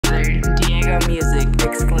Music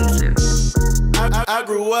exclusive. I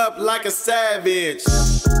grew up like a savage.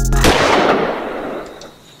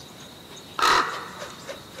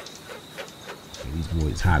 These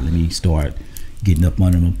boys hot. Let me start getting up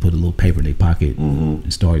under them, put a little paper in their pocket,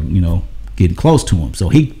 and start, getting close to him. So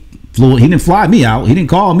he flew. He didn't fly me out. He didn't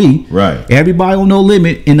call me. Right. Everybody on No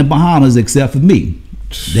Limit in the Bahamas except for me.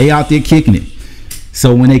 They out there kicking it.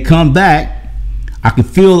 So when they come back, I could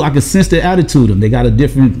sense their attitude. Them. They got a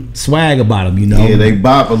different swag about them, Yeah, they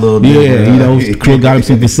bop a little bit. Yeah, Crook got him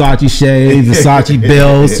some Versace shades, Versace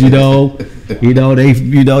belts. They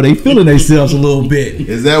feeling themselves a little bit.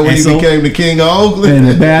 Is that when he became the king of Oakland? And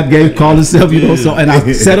the bad game called himself, So, and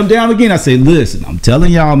I set him down again. I say, listen, I'm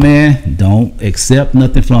telling y'all, man, don't accept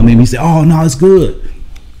nothing from him. He said, oh no, it's good.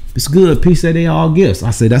 It's good. P said they all gifts.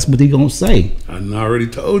 I said, that's what he gonna say. I already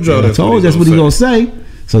told y'all. That's what he gonna say.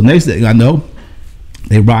 So next thing I know,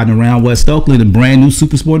 they riding around West Oakland in brand new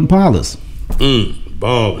super sport Impalas.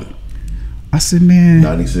 Mobb'n. I said, man,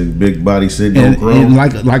 96 big body sitting on chrome.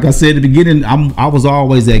 And like I said at the beginning, I was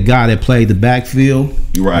always that guy that played the backfield.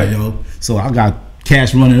 You're right. So I got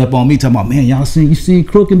Cash running up on me talking about, man, you see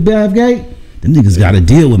Crook and Bavgate? Them niggas got a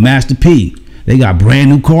deal with Master P. They got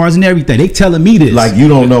brand new cars and everything. They telling me this. Like you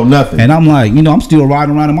don't know nothing. And I'm like, I'm still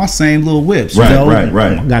riding around in my same little whips. Right.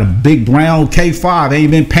 I got a big brown K5.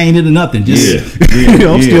 Ain't been painted or nothing. Just,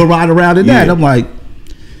 I'm still riding around in that. I'm like,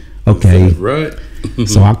 okay. Right.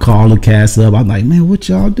 So I call the cast up. I'm like, man, what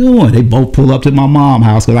y'all doing? They both pull up to my mom's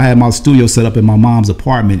house because I had my studio set up in my mom's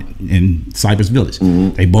apartment in Cypress Village.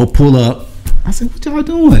 They both pull up. I said, what y'all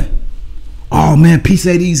doing? Oh, man, P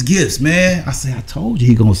say these gifts, man. I said, I told you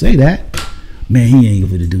he gonna say that. Man, he ain't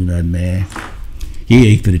finna do nothing, man.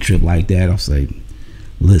 He ain't finna trip like that. I'm saying,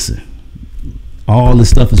 listen, all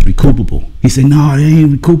this stuff is recoupable. He said, no, it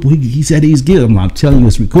ain't recoupable. He said he's good. I'm telling you,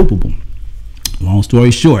 it's recoupable. Long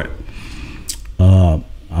story short, I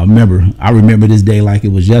remember this day like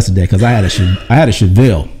it was yesterday because I had a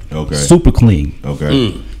Chevelle. Okay. Super clean.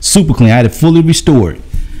 Okay. Super clean. I had it fully restored.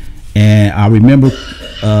 And I remember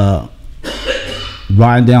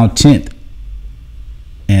riding down 10th.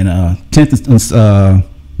 And 10th is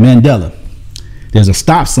Mandela. There's a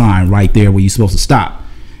stop sign right there where you're supposed to stop.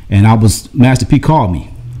 And Master P called me.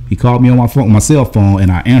 He called me on my cell phone, and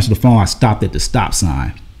I answered the phone. I stopped at the stop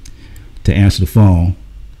sign to answer the phone.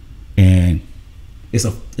 And it's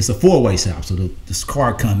a four-way stop. So this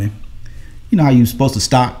car coming. You know how you're supposed to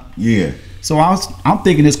stop? Yeah. So I'm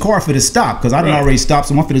thinking this car for the stop because I done already stopped.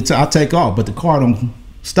 So I'll take off, but the car don't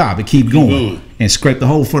stop. It keep going and scrape the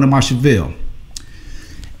whole front of my Chevelle.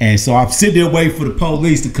 And so I'm sitting there waiting for the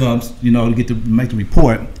police to come, to get to make the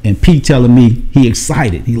report. And Pete telling me he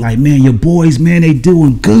excited. He like, man, your boys, man, they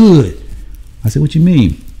doing good. I said, what you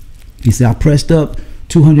mean? He said, I pressed up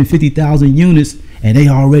 250,000 units and they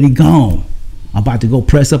already gone. I'm about to go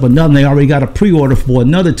press up another. They already got a pre-order for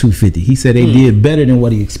another 250. He said they did better than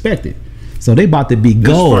what he expected. So they about to be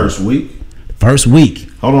gold. First week? First week.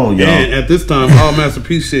 Hold on, y'all. And at this time, all Master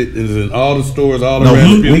P shit is in all the stores, all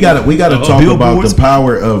the we gotta talk about the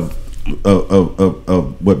power of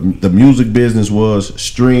what the music business was,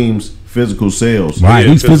 streams, physical sales. Right,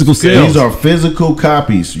 these physical sales. These are physical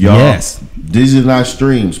copies, y'all. Yes. These are not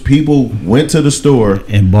streams. People went to the store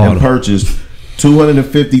and purchased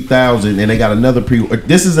 250,000 and they got another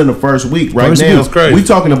this is in the first week right now. That's crazy. We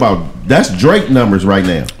talking about that's Drake numbers right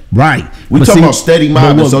now. Right. We talking about steady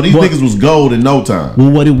mobbing. So these niggas was gold in no time.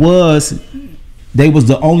 Well, what it was, they was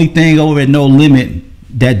the only thing over at No Limit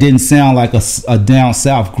that didn't sound like a down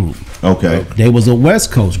south group. Okay. They was a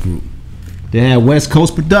West Coast group. They had West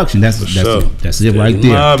Coast production. That's it right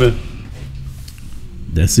there. Mobb'n.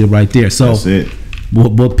 That's it right there. So that's it.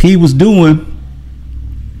 What P was doing,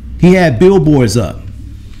 he had billboards up.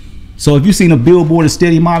 So if you seen a billboard of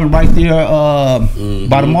Steady Mobb'n right there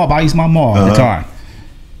by the mall, by East Mall at the time.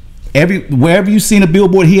 Wherever you seen a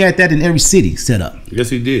billboard, he had that in every city set up. Yes,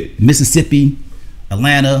 he did. Mississippi,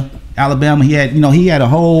 Atlanta, Alabama. He had a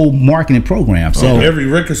whole marketing program. So every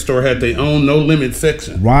record store had their own No Limit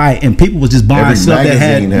section. Right, and people was just buying stuff that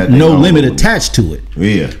had No Limit attached to it.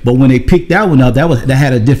 Yeah. But when they picked that one up, that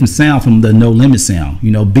had a different sound from the No Limit sound.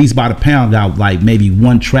 Beats by the Pound got like maybe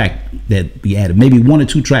one track that we added, maybe one or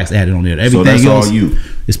two tracks added on there. Everything so that's else all you.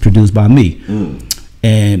 is produced by me.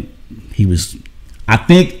 And he was,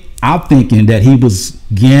 I'm thinking that he was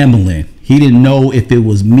gambling. He didn't know if it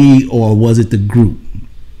was me or was it the group.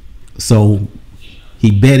 So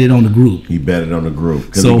he betted on the group.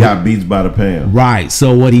 Because he got Beats by the Pound. Right.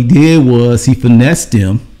 So what he did was he finessed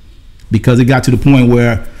him because it got to the point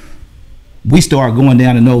where we started going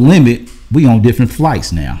down to No Limit. We on different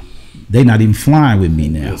flights now. They not even flying with me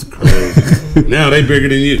now. That's crazy. Now they bigger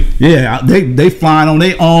than you. Yeah, they flying on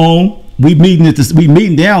their own. We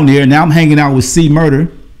meeting down there. Now I'm hanging out with C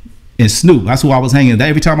Murder and Snoop. That's who I was hanging.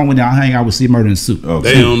 Every time I went down, I hang out with C Murder and Snoop.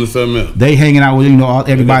 Okay. They own something else. They hanging out with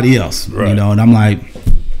everybody else. Right. You know, and I'm like,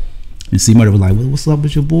 and C Murder was like, well, "What's up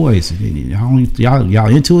with your boys? Y'all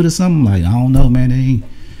into it or something?" I'm like, I don't know, man. They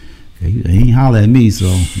ain't holler at me,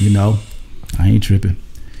 so you know, I ain't tripping.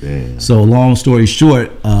 Damn. So long story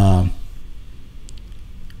short, I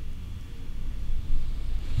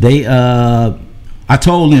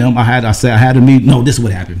told them I said I had to meet. No, this is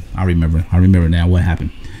what happened. I remember now what happened.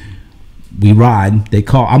 We riding.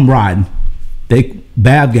 I'm riding.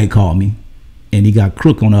 Babgate called me, and he got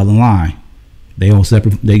Crook on the other line. They on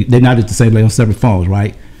separate. They're not at the same. They on separate phones,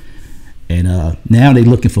 right? And now they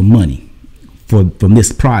looking for money from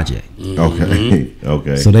this project. Okay.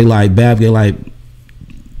 Okay. So they like Babgate like,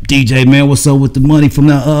 DJ man, what's up with the money from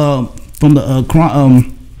the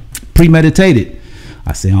premeditated?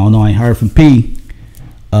 I said, I don't know. I ain't heard from P.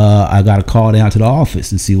 I got to call down to the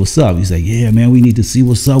office and see what's up. He's like, yeah, man, we need to see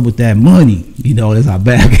what's up with that money. You know, that's our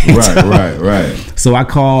bag. Right. So I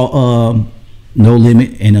call No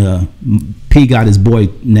Limit, and P got his boy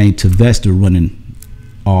named Tavesta running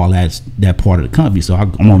all that part of the company. So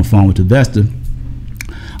I'm on the phone with Tavesta.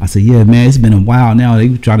 I said, yeah, man, it's been a while now.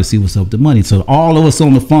 They trying to see what's up with the money. So all of us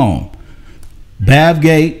on the phone,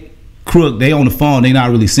 Babgate, Crook, they on the phone. They not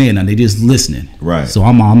really saying nothing. They just listening. Right. So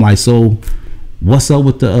I'm like, so what's up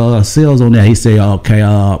with the sales on that? He said, okay,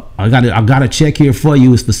 I got a check here for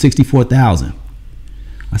you. It's for $64,000.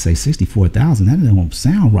 I say, $64,000? That doesn't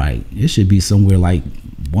sound right. It should be somewhere like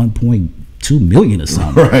 1.2 million or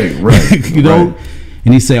something. Right. You know. Right.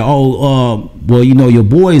 And he said, well, you know, your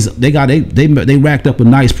boys, they racked up a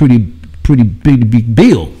nice, pretty big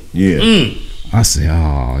bill. Yeah. I said,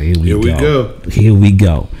 oh, here we we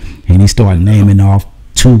go. And he started naming off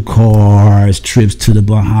 2 cars, trips to the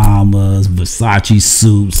Bahamas, Versace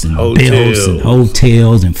suits, and belts, and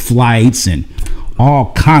hotels, and flights, and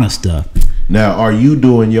all kind of stuff. Now, are you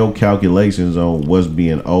doing your calculations on what's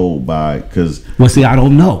being owed by? Because see, I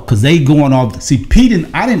don't know, because they going off. See,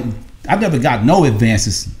 I never got no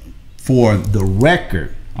advances for the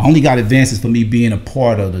record. I only got advances for me being a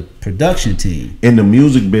part of the production team. In the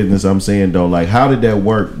music business, I'm saying though, like, how did that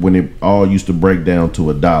work when it all used to break down to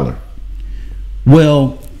 $1?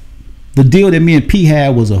 Well, the deal that me and P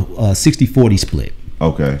had was a 60-40 split.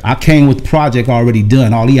 Okay. I came with the project already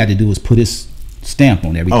done. All he had to do was put his stamp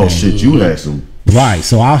on everything. Oh shit, you had some. Right,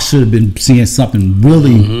 so I should have been seeing something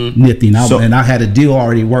really nifty, and I had a deal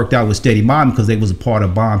already worked out with Steady Mobb'n because they was a part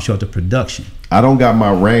of Bomb Shelter production. I don't got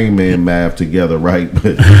my Rain Man math together, right?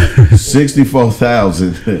 But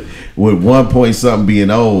 64,000 with 1 point something being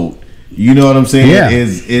owed, you know what I'm saying? Yeah.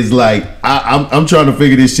 Is like I'm trying to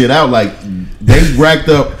figure this shit out. Like they racked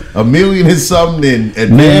up $1 million and something in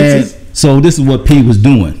advances. Man, so this is what P was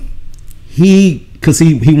doing. Because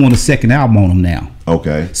he want a second album on him now.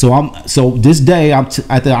 Okay. So this day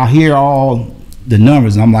I hear all the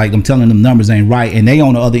numbers. And I'm telling them numbers ain't right, and they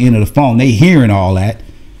on the other end of the phone. They hearing all that.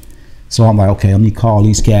 So I'm like, okay, let me call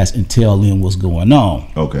these cats and tell them what's going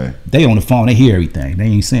on. Okay. They on the phone. They hear everything. They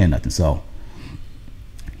ain't saying nothing. So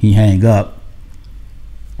he hang up.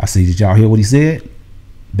 I say, did y'all hear what he said?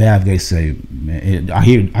 Babgate say, man, I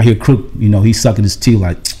hear Crook. You know, he's sucking his teeth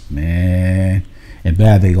like, man, and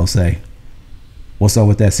Babgate gonna say, what's up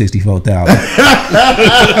with that 64,000?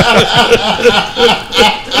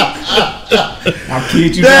 I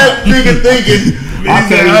kid you that not. Nigga thinking I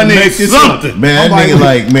can't even make this something. Up. Man, that nigga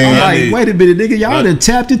like, man. I'm like, wait a minute, nigga. Y'all done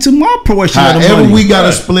tapped into my portion of the however money. we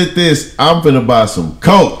gotta split this, I'm finna buy some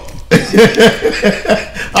coke.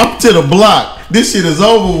 I'm to the block. This shit is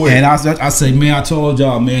over with. And I say, man, I told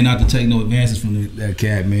y'all, man, not to take no advances from that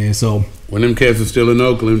cat, man. So when them cats were still in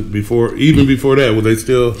Oakland, even before that, were they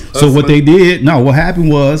still hustling? So what they did, what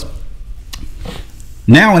happened was,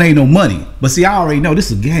 now it ain't no money. But see, I already know this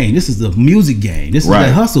is a game. This is the music game. This is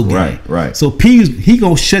the hustle game. Right. So he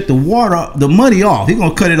gonna shut the money off. He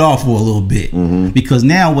gonna cut it off for a little bit. Because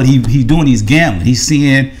now what he's doing, he's gambling. He's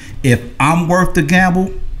seeing if I'm worth the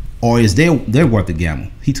gamble or is they're worth the gamble.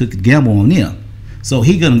 He took the gamble on them. So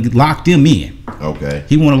he gonna lock them in. Okay.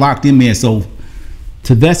 He wanna lock them in. So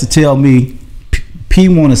Tavesta tell me P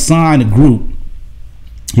wanna sign a group.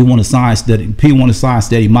 He wanna sign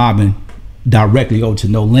Steady Mobb'n directly over to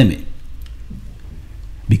No Limit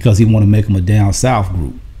because he want to make them a down south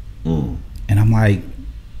group. And I'm like,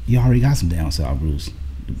 you already got some down south groups.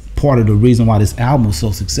 Part of the reason why this album was so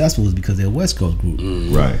successful is because they're a West Coast group.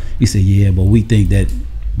 Right. He said, yeah, but we think that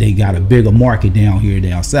they got a bigger market down here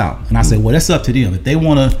down south. And I said, well, that's up to them. If they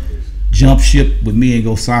want to jump ship with me and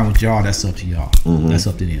go sign with y'all, that's up to y'all. That's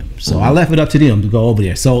up to them. So I left it up to them to go over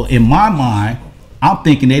there. So in my mind, I'm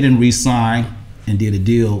thinking they didn't re-sign and did a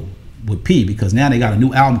deal with P, because now they got a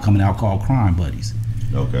new album coming out called Crime Buddies.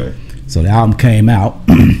 Okay. So the album came out.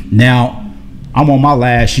 Now I'm on my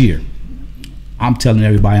last year. I'm telling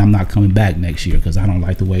everybody I'm not coming back next year because I don't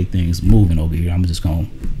like the way things moving over here. I'm just gonna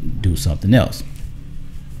do something else.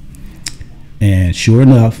 And sure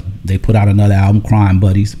enough, they put out another album, Crime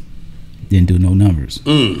Buddies. Didn't do no numbers.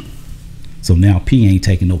 So now P ain't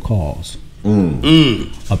taking no calls.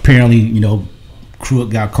 Apparently, you know,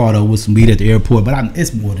 Crook got caught up with some weed at the airport, but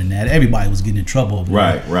it's more than that. Everybody was getting in trouble over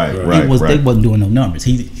there. Right. They wasn't doing no numbers.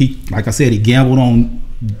 He like I said, he gambled on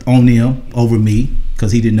them over me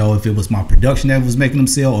because he didn't know if it was my production that was making them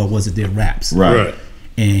sell or was it their raps. Right.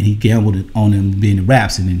 And he gambled on them being the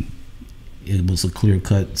raps, and then it was a clear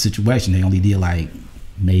cut situation. They only did like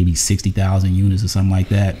maybe 60,000 units or something like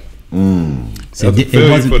that. So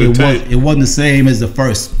it wasn't the same as the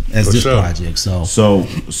first this project. So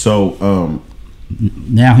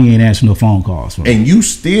now he ain't answering no phone calls. And you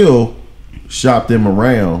still shopped them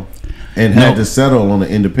around and had to settle on an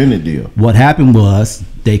independent deal. What happened was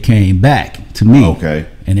they came back to me. Okay.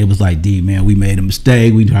 And it was like, D, man, we made a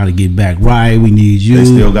mistake. We try to get back right. We need you. They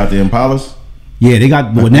still got the Impalas? Yeah, they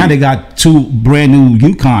got. Well, now they got 2 brand new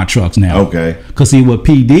Yukon trucks now. Okay. Because see, what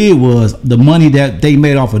P did was the money that they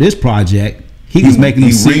made off of this project. He was making them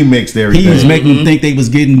remixed everything. He was making them think they was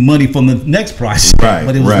getting money from the next project. Right.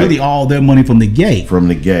 But it was really all their money from the gate. From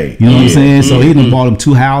the gate. You know what I'm saying? So he done bought them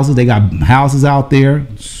 2 houses. They got houses out there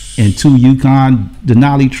and 2 Yukon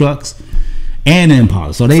Denali trucks and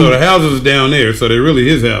Impala. So the houses are down there. So they're really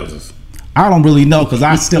his houses. I don't really know because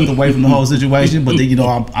I stepped away from the whole situation. But then, you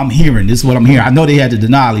know, I'm hearing this is what I'm hearing. I know they had the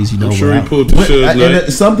Denalis. You know, I'm sure he pulled the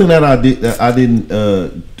something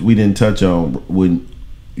that we didn't touch on when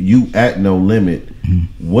you at No Limit.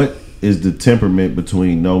 What is the temperament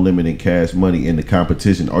between No Limit and Cash Money in the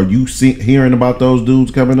competition? Are you hearing about those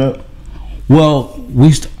dudes coming up? Well,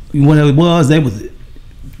 what it was, they was,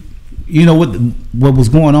 you know, what was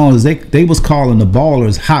going on is they was calling the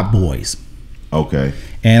Ballers Hot Boys. Okay.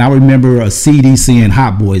 And I remember a CD seeing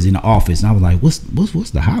Hot Boys in the office, and I was like, "What's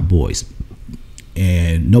the Hot Boys?"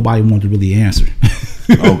 And nobody wanted to really answer.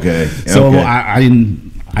 Okay. So I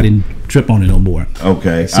didn't trip on it no more.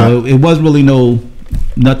 Okay. So it was really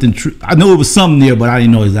nothing true. I knew it was something there, but I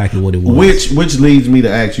didn't know exactly what it was. Which leads me to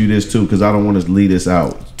ask you this too, because I don't want to lead this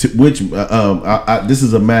out. This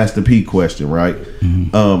is a Master P question, right?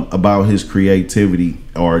 About his creativity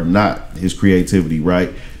or not his creativity,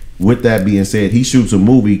 right? With that being said, he shoots a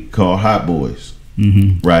movie called Hot Boys,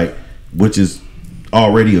 right? Which is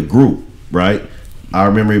already a group, right? I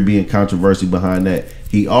remember it being controversy behind that.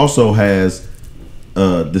 He also has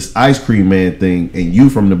this Ice Cream Man thing, and you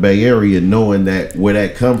from the Bay Area knowing that where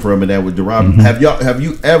that come from and that would derive. Have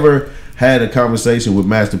you ever had a conversation with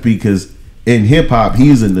Master P? Because in hip hop,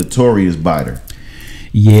 he's a notorious biter.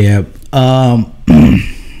 Yeah,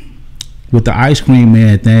 with the Ice Cream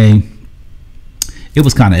Man thing, it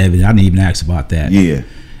was kind of evident. I didn't even ask about that. Yeah,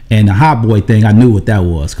 and the Hot Boy thing, I knew what that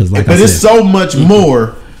was because, like, but it's so much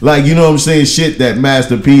more. Like, you know what I'm saying? Shit that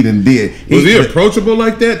Master P done did. Was he approachable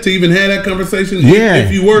like that to even have that conversation? Yeah.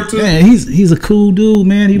 If you were to? Yeah, he's a cool dude,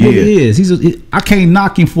 man. He really is. I can't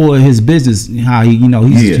knock him for his business. How he, you know,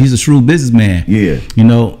 he's a shrewd businessman. Yeah. You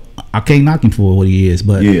know, I can't knock him for what he is,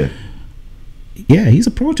 but yeah, he's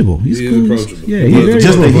approachable. He's cool. Approachable. He's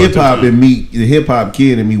just the hip hop in me, the hip hop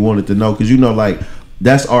kid in me wanted to know, because you know, like,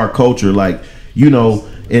 that's our culture. Like, you know,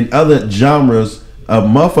 in other genres, a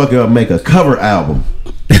motherfucker will make a cover album.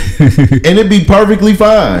 And it'd be perfectly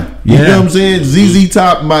fine. You know what I'm saying? ZZ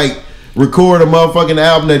Top might record a motherfucking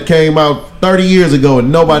album that came out 30 years ago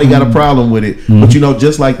and nobody got a problem with it. But you know,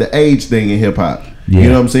 just like the age thing in hip hop. You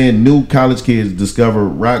know what I'm saying? New college kids discover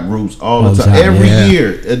rock groups all the time. Every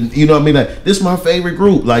year. And you know what I mean? Like, this is my favorite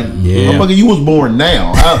group. Like, motherfucker, you was born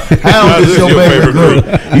now. How is this your favorite group?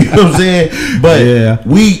 You know what I'm saying? But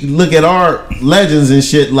we look at our legends and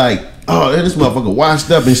shit like, oh, this motherfucker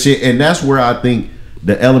washed up and shit. And that's where I think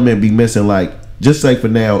the element be missing. Like, just say for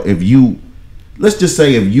now, let's just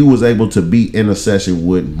say if you was able to be in a session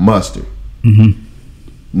with Mustard,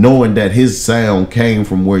 knowing that his sound came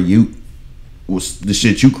from where you was the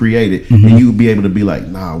shit you created, and you would be able to be like,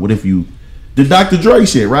 nah, what if you the Dr. Dre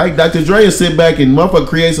shit, right? Dr. Dre will sit back and motherfucker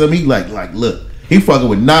create something. He like look, he fucking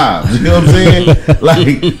with knives. You know what I'm saying?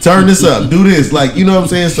 Like, turn this up, do this, like, you know what I'm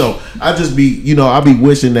saying? So I just be, you know, I be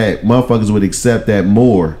wishing that motherfuckers would accept that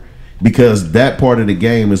more. Because that part of the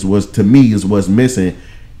game is what's missing,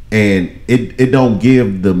 and it don't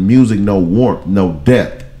give the music no warmth, no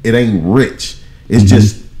depth. It ain't rich. It's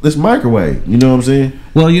just let's microwave. You know what I'm saying?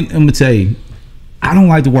 Well, I'm gonna tell you, I don't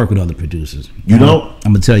like to work with other producers. You don't?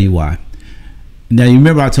 I'm gonna tell you why. Now you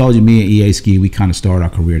remember I told you me and EA Ski, we kind of started our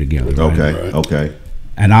career together. Right? Okay, okay.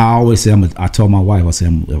 And I always say I told my wife, I said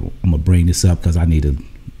I'm gonna bring this up because I need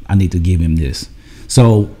to give him this.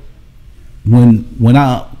 So when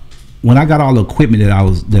I got all the equipment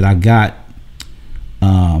that I got,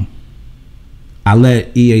 I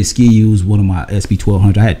let EA Ski use one of my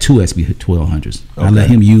SB1200s. I had two SB1200s. Okay. I let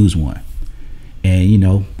him use one,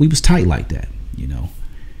 and we was tight like that,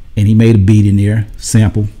 And he made a beat in there,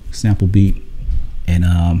 sample beat, and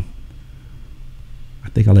I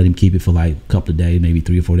think I let him keep it for like a couple of days, maybe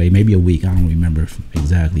 3 or 4 days, maybe a week. I don't remember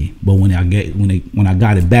exactly. But when I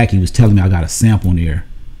got it back, he was telling me I got a sample in there.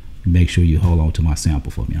 Make sure you hold on to my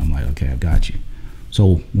sample for me. I'm like, okay, I got you.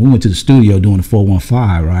 So we went to the studio doing the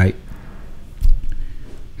 415, right?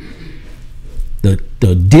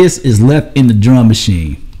 The disc is left in the drum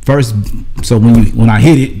machine first. So when I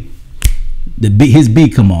hit it, his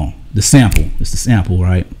beat come on. The sample, it's the sample,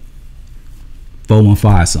 right?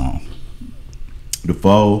 415 song. The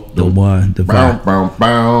one.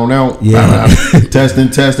 Yeah.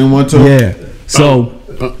 Testing 1 2. Yeah. So.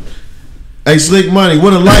 Hey, Slick Money,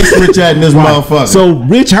 what a light switch at in this motherfucker. So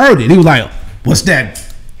Rich heard it. He was like, "What's that?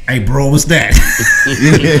 Hey, bro, what's that?"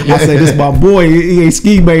 I said, "This is my boy. He ain't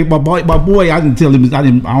ski mate. My boy. I didn't tell him. I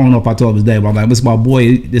don't know if I told him his name. But I'm like, this is my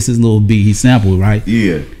boy. This is little B. He sampled, right?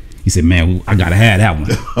 Yeah." He said, "Man, I gotta have that one."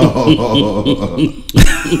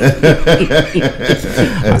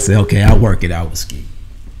 I said, "Okay, I'll work it out with Ski."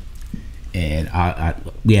 And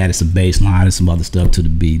we added some bass line and some other stuff to the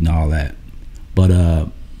beat and all that. But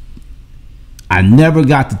I never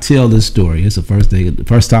got to tell this story. It's the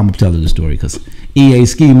first time I'm telling this story because EA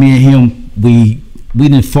Ski, me and him, we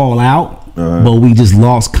didn't fall out, but we just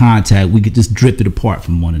lost contact. We just drifted apart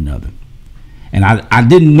from one another. And I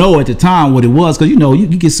didn't know at the time what it was because you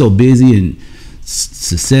get so busy and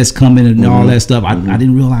success coming and all that stuff. I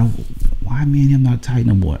didn't realize why me and him not tight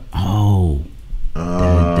no more. Oh,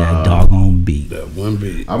 that doggone beat. That one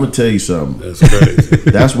beat. I'm gonna tell you something. That's crazy.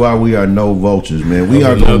 That's why we are no vultures, man. We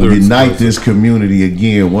are going to unite this community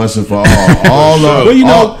again once and for all.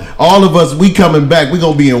 All of us, we coming back. We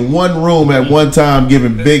gonna be in one room at one time,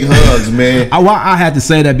 giving big hugs, man. I had to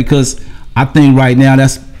say that because I think right now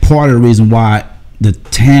that's part of the reason why the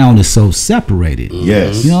town is so separated.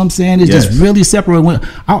 Yes. You know what I'm saying? It's just really separated.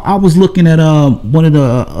 I was looking at one of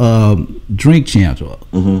the drink champs,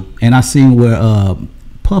 and I seen where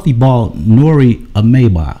Puffy bought Nori a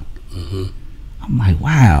Maybach. I'm like,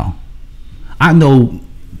 wow. I know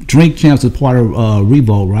Drink Champs is part of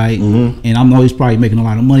Revolt, right? And I know he's probably making a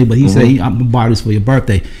lot of money, but he said, I'm gonna buy this for your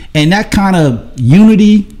birthday. And that kind of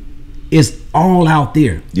unity is all out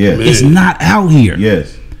there. Yeah. It's not out here.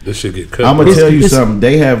 Yes. This should get cut. I'm gonna tell you something.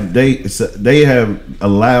 They have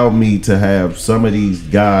allowed me to have some of these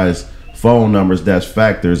guys' phone numbers that's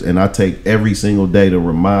factors, and I take every single day to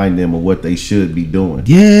remind them of what they should be doing.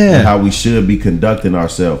 Yeah. And how we should be conducting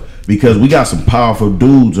ourselves. Because we got some powerful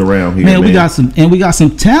dudes around here, man. We got some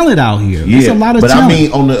talent out here. Yeah, there's a lot of talent. I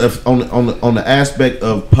mean, on the aspect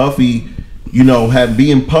of Puffy,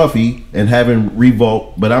 being Puffy and having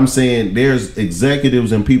Revolt. But I'm saying there's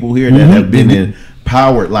executives and people here that have been in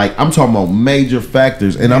power. Like I'm talking about major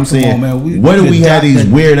factors, and I'm saying, what do we have these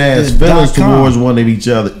weird ass feelings towards one of each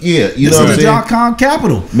other? Yeah, you know what I'm saying? .com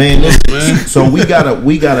capital, man. So we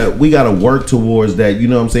gotta work towards that. You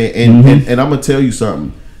know what I'm saying? And I'm gonna tell you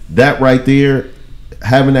something. That right there,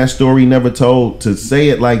 having that story never told, to say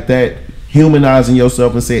it like that, humanizing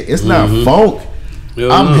yourself and say it's not funk.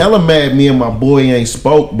 I'm hella mad me and my boy ain't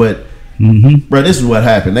spoke, but bro, this is what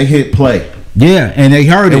happened. They hit play. Yeah, and they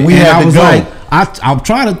heard and it. We and had I to was go. like, I'm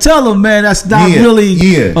trying to tell them, man, that's not really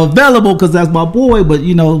available because that's my boy, but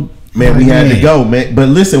man, we had to go, man. But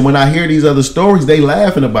listen, when I hear these other stories, they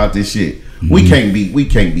laughing about this shit. We can't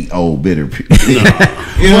be old bitter people. You know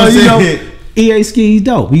what I'm saying? EA Ski's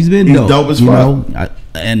dope. He's dope. Dope as fuck.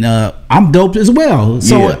 And I'm dope as well.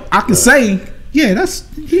 So I can say, that's.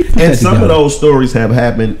 And some of those stories have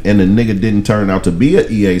happened, and the nigga didn't turn out to be an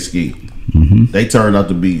EA Ski. They turned out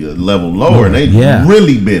to be a level lower, and they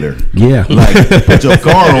really bitter. Yeah, like put your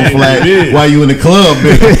car on flat while you in the club.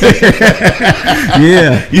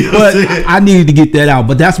 You know but I needed to get that out.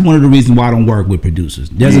 But that's one of the reasons why I don't work with producers.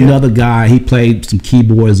 There's another guy. He played some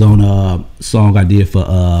keyboards on a song I did for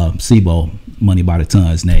SIBO, Money by the Ton.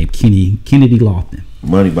 His name Kennedy Lofton.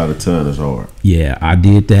 Money by the Ton is hard. Yeah, I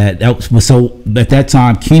did that. So at that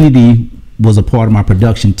time, Kennedy was a part of my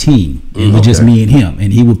production team. It was just me and him,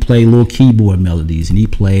 and he would play little keyboard melodies, and he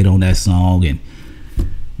played on that song, and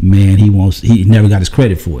man, he never got his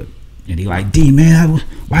credit for it. And he like, D man,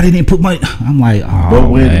 why they didn't put money? I'm like,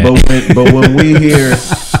 oh, but when we hear,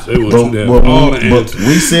 But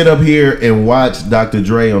we sit up here and watch Dr.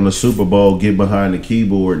 Dre on the Super Bowl get behind the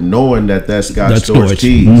keyboard, knowing that that's Scott Storch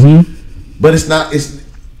keys. Mm-hmm. But it's not. It's,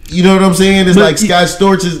 you know what I'm saying? It's like Scott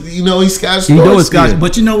Storch is. You know, he's Scott Storch. You know it's Scott.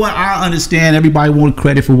 But you know what? I understand. Everybody want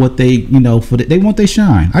credit for what they, they want their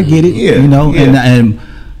shine. I get it. Yeah. And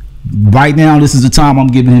right now, this is the time I'm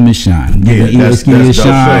giving him his shine. I'm giving that's his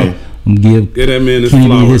shine. I'm give that man his Kennedy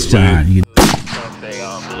flowers, his shine.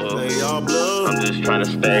 I'm just trying to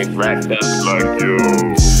stay racked up like you.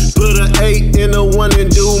 Put an 8 in a 1 and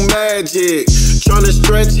do magic. Tryna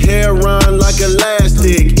stretch hair on like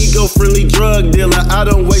elastic. Eco-friendly drug dealer, I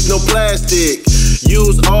don't waste no plastic.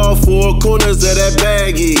 Use all 4 corners of that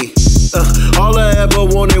baggie. All I ever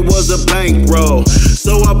wanted was a bankroll.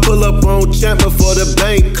 So I pull up on Champ before the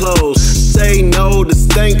bank close. Say no to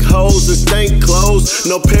stank hoes and stank clothes.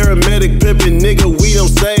 No paramedic pimpin', nigga, we don't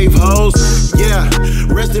save hoes. Yeah,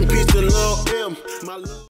 rest in peace to Lil'